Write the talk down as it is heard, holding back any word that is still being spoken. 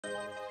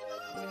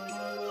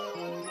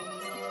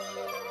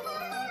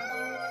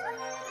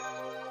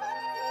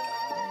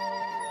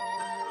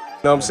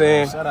know what I'm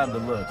saying? Shout out to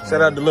Lux.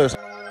 Shout out to Lux.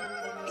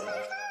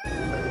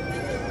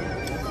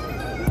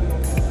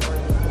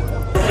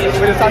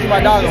 We just talked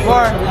about dogs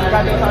before.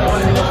 Got them talking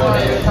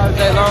about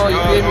that long, you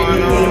feel me?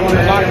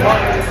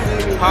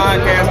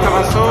 Podcast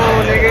coming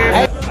soon, nigga.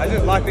 I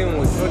just locked in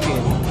with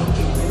fucking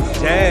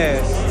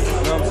Jazz. You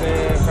know what I'm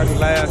saying? Fucking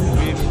last, you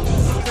feel me?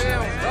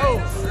 Bro,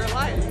 real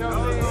life, you know what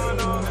I'm saying?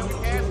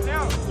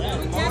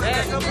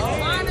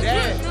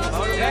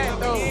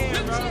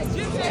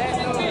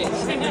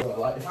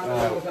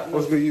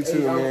 What's good,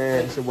 YouTube,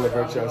 man? It's your boy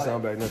Virtuoso.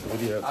 I'm back another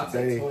video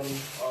today.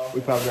 We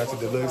popping out to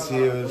Deluxe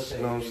Hills, you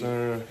know what I'm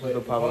saying?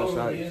 Little pop-up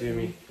shop, you feel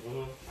me?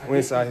 We're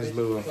inside his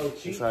storage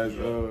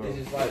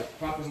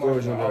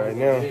unit right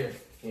now.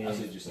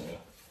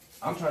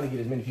 I'm trying to get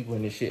as many people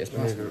in this shit as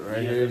possible.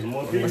 Right here.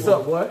 What's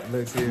up, boy?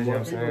 Deluxe Hills, you know what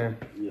I'm saying?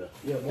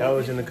 That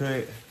was in the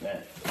cut.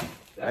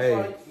 Hey, you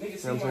know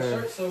what I'm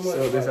saying?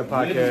 So this a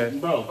podcast.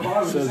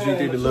 So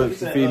G3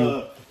 Deluxe, you feel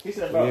me? He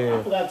said, bro,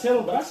 I forgot to tell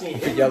him, but I seen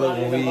pick y'all up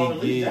when we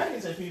get.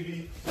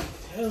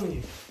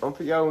 I'm gonna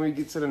pick y'all when we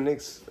get to the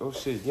next. Oh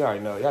shit, y'all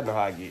already know. Y'all know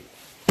how I get.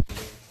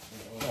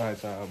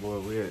 Alright, y'all, boy,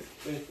 we at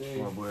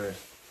my boy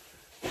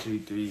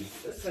G3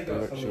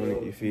 storage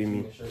unit, you feel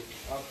me?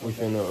 We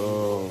finna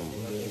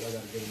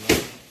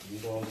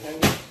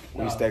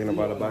we stacking up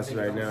all the boxes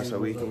right now so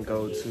we can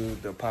go to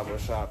the pop-up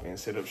shop and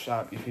set up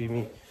shop, you feel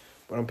me?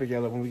 But I'm gonna pick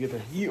y'all up when we get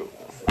there. Yo.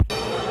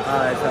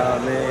 Alright, y'all,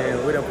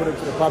 man. We done put up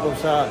to the pop-up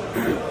shop.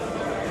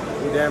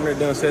 We damn near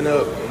done setting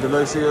up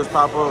Deluxe Hills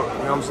pop-up, you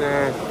know what I'm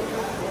saying?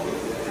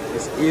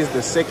 This is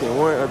the second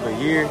one of the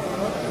year, you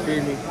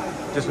feel me?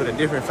 Just with a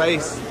different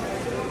face.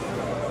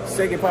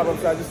 Second pop-up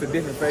shop, just a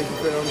different face, you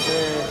feel what I'm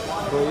saying?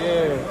 But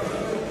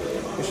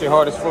yeah, this shit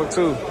hard as fuck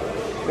too.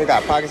 They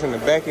got pockets in the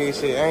back of this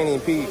shit, I ain't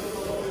even peep.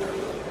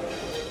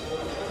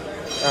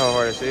 That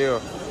hard as hell.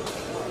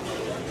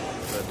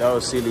 But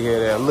dog silly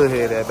head ass, little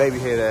head ass, baby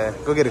head ass.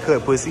 Go get a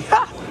cut, pussy.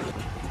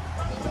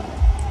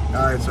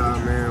 Alright, y'all,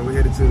 man. We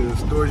headed to the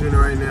storage unit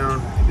right now.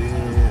 And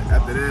then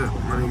after that,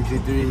 my nigga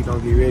G3, he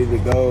gonna get ready to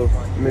go.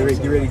 I mean,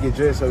 get ready to get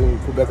dressed so we can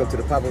put back up to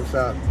the pop-up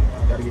shop.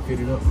 Gotta get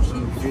fitted up for sure,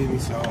 you feel me?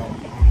 So, I'll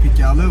pick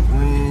y'all up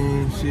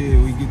when shit,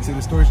 we get to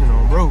the storage unit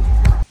on bro. I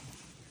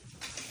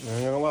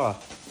ain't gonna lie.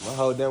 My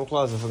whole damn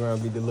closet for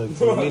gonna be Deluxe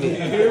in a minute. Did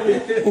you hear me?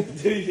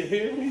 Did you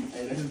hear me?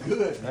 Hey, that's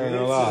good. I ain't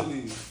gonna lie.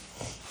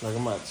 Like,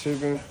 I'm not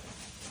tripping.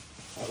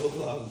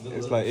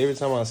 It's like every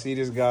time I see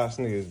this guy, this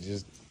nigga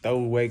just throw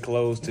away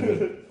clothes to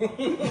me.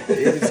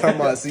 Every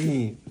time I see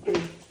him,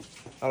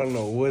 I don't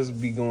know what's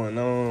be going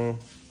on. You know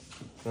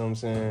what I'm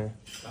saying?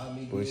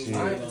 But shit.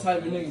 I ain't the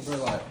type of nigga, bro,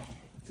 like,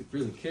 to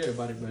really care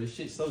about it, bro. This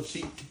shit's so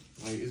cheap.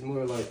 Like, it's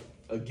more like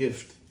a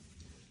gift.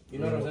 You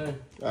know what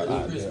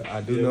I'm saying?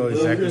 I do know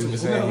exactly what you're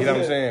saying. You know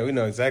what I'm saying? We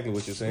know exactly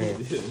what you're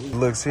saying.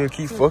 Look, see,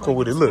 keep fucking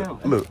with it.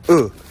 Look.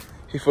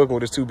 He fucking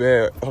with us too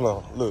bad. Hold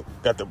on, look.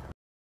 Got the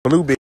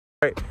blue bit,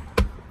 right?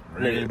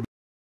 Red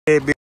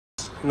bit.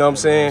 You know what I'm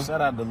saying? Shout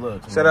out to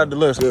Lux. Shout out to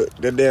Lux. Look,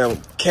 the damn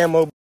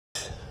camo.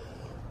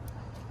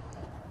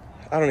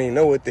 I don't even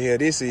know what the hell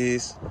this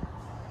is.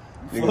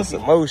 Nigga,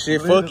 some more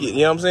shit. Fuck it.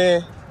 You know what I'm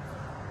saying?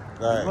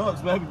 All right.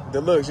 Lux, baby.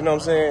 Deluxe, you know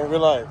what I'm saying?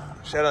 Real life.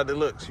 Shout out to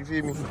Deluxe, you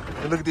feel me?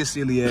 And look at this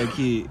silly ass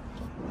kid.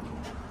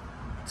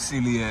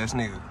 Silly ass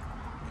nigga.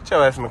 Get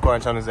your ass in the car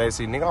and turn this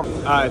AC, nigga.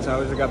 Alright, y'all,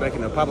 we just got back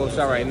in the pop-up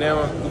shop right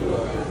now.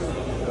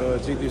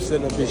 G3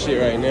 setting up his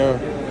shit right now.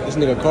 This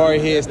nigga car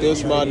head still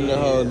smaller than the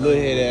whole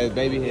little head ass,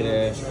 baby head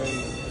ass.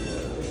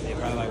 Yeah,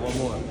 probably like one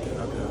more.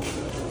 Okay.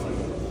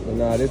 But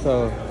nah, this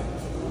whole.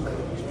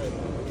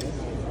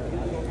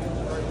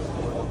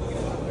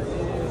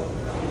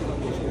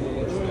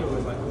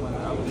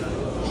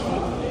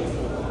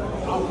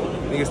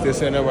 Niggas still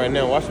setting up right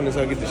now. Watch when this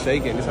hoe get to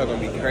shaking. This hoe gonna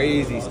be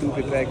crazy,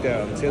 stupid packed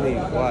out. I'm telling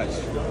you, watch.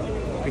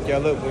 Pick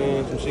y'all up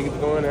when some shit gets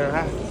going down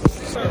high.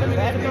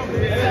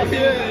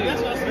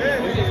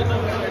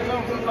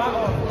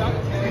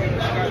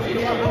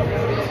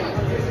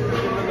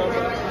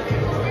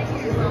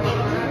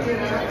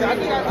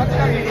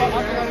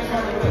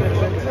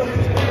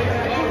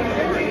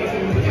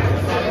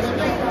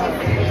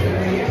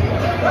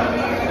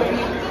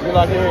 You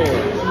like your head?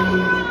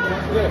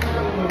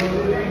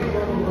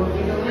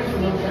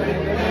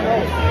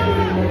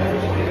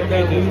 I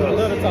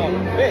love the talk.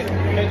 Big,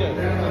 KJ.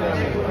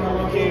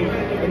 King.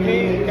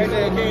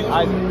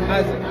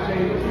 Isaac.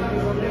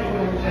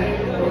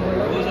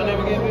 What was your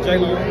name again?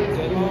 J-Long.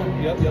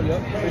 Yep.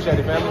 Appreciate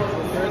it, family.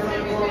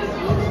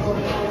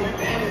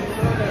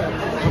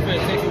 I'm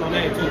finna text you my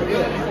name, too.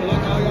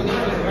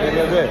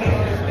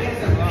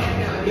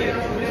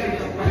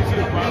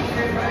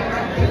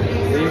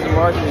 Easy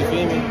margin, you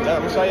feel me? I'm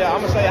gonna show you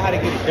how to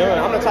get it done.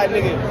 I'm the type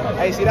nigga,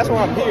 hey, see, that's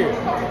why I'm here.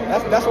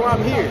 That's why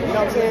I'm here. You know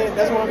what I'm saying?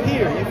 That's why I'm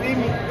here. You feel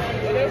me?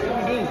 Whatever you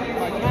do,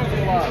 like,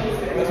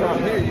 that's why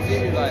I'm here. You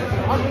feel me? Like,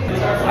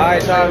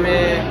 alright, y'all,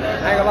 man.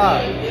 I ain't gonna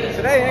lie.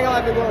 Today ain't gonna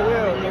lie, been going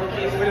well.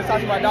 We just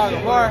talked about dogs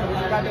before.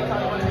 Got them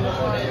talking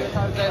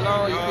about that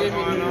long. You feel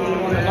me?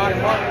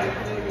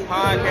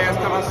 Podcast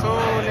coming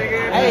soon, nigga.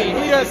 Hey,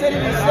 he done said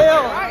it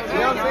himself. You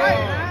know what I'm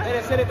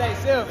saying? said it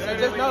themselves. So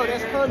just know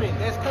that's coming.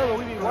 That's coming.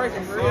 We be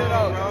working for real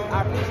though.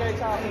 I appreciate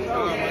y'all for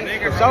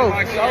sure.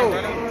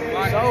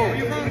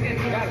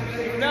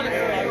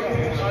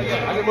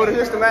 I just moved to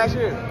Houston last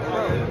year.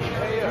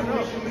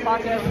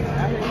 Podcast.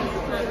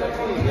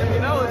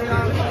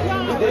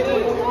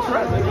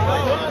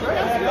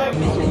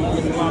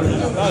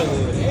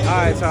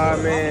 Alright,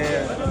 Todd,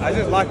 man. I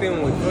just locked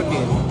in with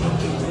cooking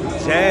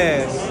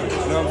jazz.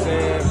 You know what I'm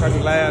saying?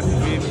 Perfect last, you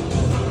feel me?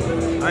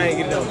 I ain't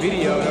getting no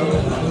video though.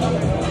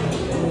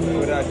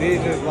 But I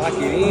did just lock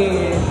it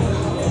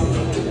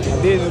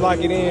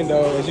in.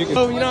 Though, as you can.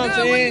 You know what I'm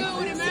saying?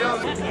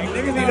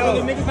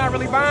 Niggas not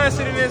really buying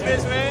shit in this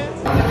bitch, man.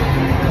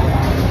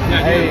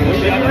 Hey,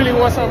 if you really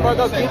want something, bro,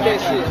 go get that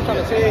shit. I'm trying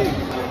to tell you.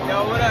 Yo,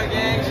 what up,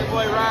 gang? It's your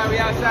boy Ryan. We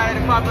outside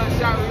at the pop-up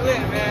shop. We lit,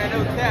 man.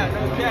 No cap.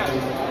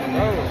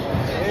 Oh,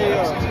 hey,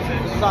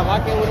 stop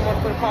locking with him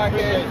for the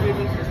podcast. You feel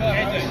me?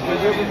 We're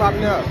really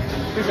popping up.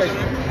 Appreciate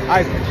you.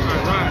 Isaac.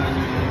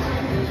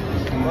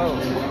 Bro,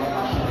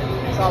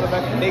 it's all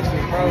about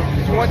connection, bro.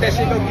 If you want that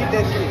shit, go get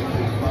that shit.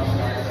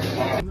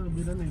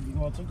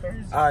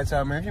 Alright,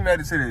 y'all, man. If you made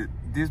it to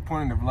this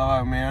point in the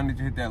vlog, man, I need you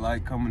to hit that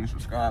like, comment, and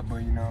subscribe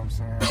button. You know what I'm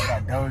saying? I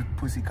got those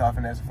pussy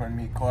coughing ass in front of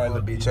me. Corey,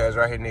 little bitch ass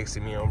right here next to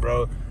me,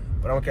 bro.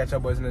 But I'm gonna catch y'all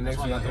boys in the next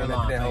one. Y'all doing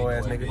that whole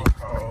ass nigga.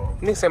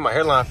 Nigga say my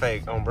hairline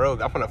fake, bro.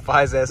 I'm gonna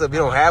fire his ass up. You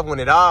don't have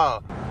one at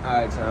all.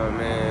 Alright, y'all,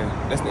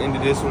 man. That's the end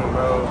of this one,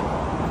 bro.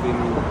 Feel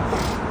me?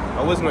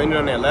 I wasn't gonna end it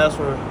on that last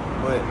one,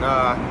 but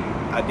nah,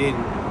 I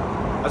didn't.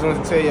 I just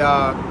wanted to tell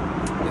y'all.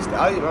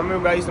 I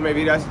remember I used to make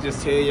videos. I used to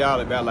just tell y'all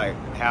about like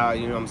how,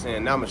 you know what I'm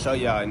saying. Now I'm gonna show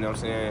y'all. You know what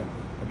I'm saying.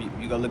 If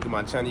you go look at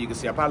my channel, you can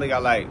see I probably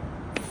got like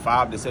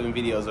 5 to 7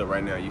 videos up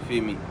right now. You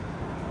feel me?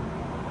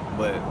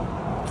 But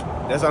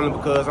that's only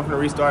because I'm gonna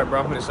restart, bro.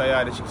 I'm gonna show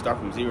y'all that you can start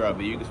from 0,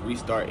 but you can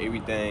restart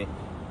everything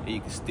and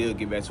you can still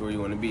get back to where you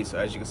want to be. So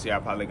as you can see, I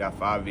probably got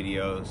 5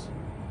 videos,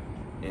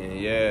 and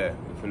yeah,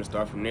 we're gonna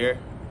start from there.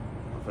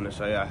 I'm gonna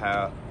show y'all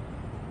how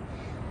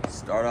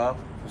to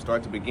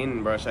start to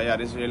beginning, bro. Show y'all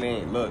this really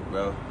ain't look,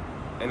 bro.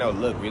 Ain't no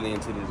look really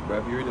into this, bro.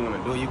 If you really want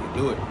to do it, you can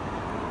do it,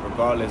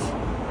 regardless of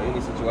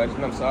any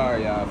situation. I'm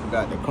sorry, y'all. I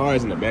forgot the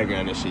cars in the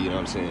background and shit. You know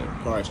what I'm saying?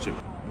 Cars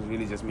tripping. It's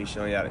really just me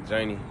showing y'all the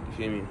journey. You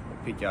feel me?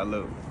 Pick y'all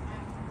up.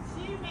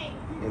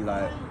 And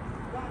like,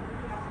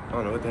 I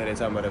don't know what the hell they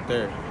talking about up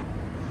there.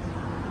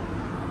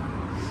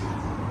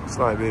 It's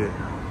not bad.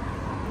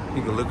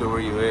 You can look at where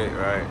you at,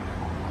 right?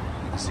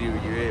 You can see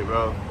where you at,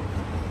 bro.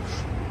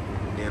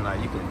 And then like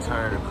you can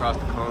turn across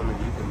the corner.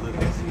 You can look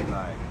and see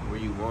like where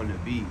you want to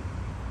be.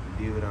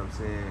 You know what I'm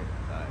saying?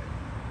 Like,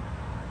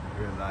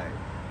 you're like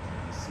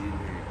sitting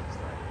here, just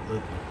like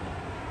looking,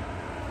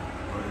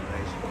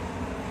 motivation.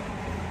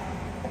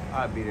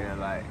 I'll be there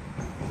like,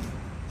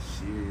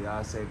 shit,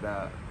 I'll say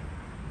about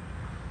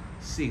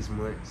 6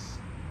 months.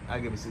 I'll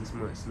give it 6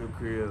 months. New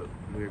crib,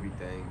 new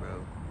everything,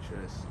 bro.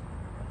 Trust,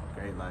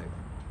 great life.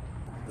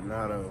 But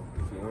nah, though,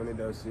 if you want it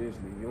though,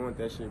 seriously, if you want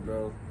that shit,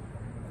 bro,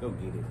 go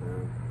get it,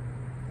 fam.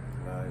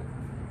 Like,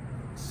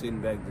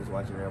 sitting back just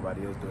watching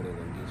everybody else do it ain't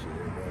gonna get you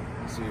there, bro.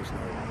 Seriously.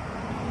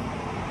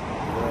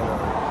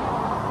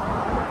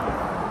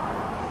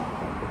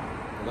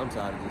 Cause I'm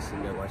tired of just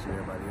sitting there watching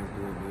everybody else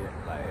do it.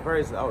 Like, at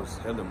first, I was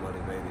hella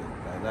motivated.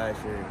 Like,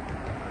 last year,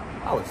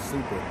 I was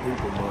super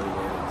duper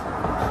motivated to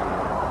do this shit.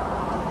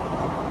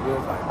 It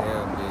was like,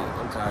 damn, man,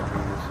 I'm tired of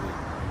doing this shit.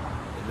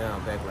 And now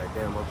I'm back like,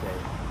 damn, okay,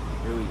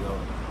 here we go.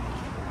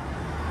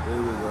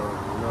 You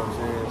know what I'm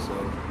saying? So,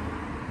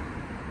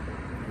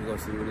 we're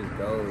gonna see where this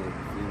goes.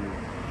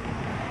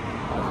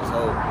 I just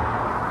hope.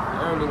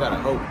 I don't even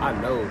gotta hope. I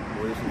know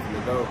where this is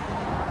gonna go.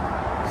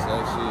 So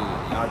shit,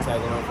 y'all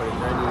tagging on for the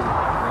journey. You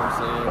know what I'm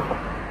saying?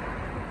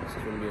 This is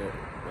gonna be a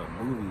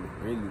movie,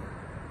 really.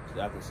 So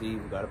y'all can see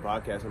we got a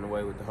podcast on the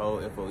way with the whole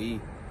FOE.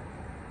 You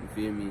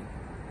feel me?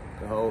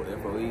 The whole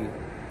FOE.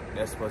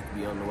 That's supposed to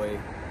be on the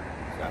way.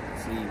 So y'all can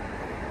see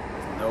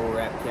there's no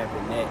rap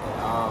capping that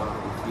at all.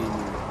 You feel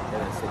me? They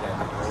done said that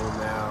in their own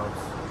mouths.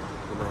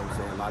 You know what I'm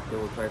saying? Locked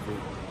in with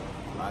Perfect.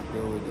 Locked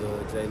in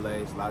with J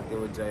Lace, locked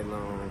in with J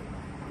Long,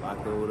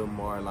 locked in with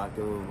Amar, locked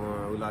in with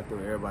Vaughn. We locked in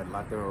with everybody,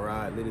 locked in with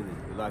Rod, literally.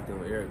 We locked in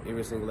with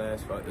every single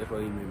last FOE member.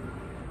 You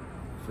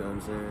feel what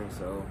I'm saying?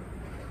 So,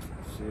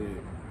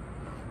 shit.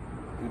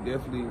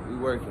 We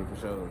working for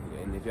sure.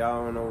 And if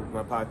y'all don't know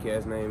what my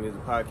podcast name is,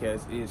 the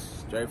podcast is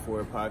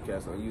Straightforward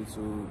Podcast on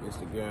YouTube,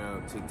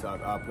 Instagram,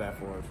 TikTok, all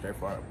platforms.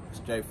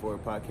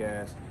 Straightforward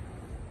Podcast.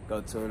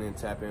 Go tune in,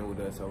 tap in with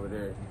us over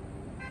there.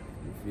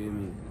 You feel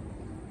me?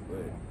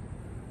 But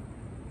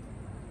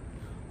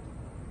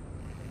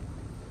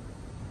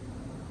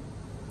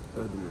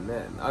other than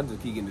that, I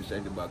just keep getting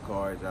distracted by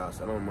cars, y'all,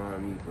 so don't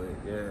mind me,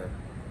 but yeah.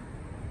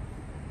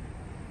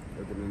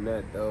 Other than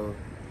that, though.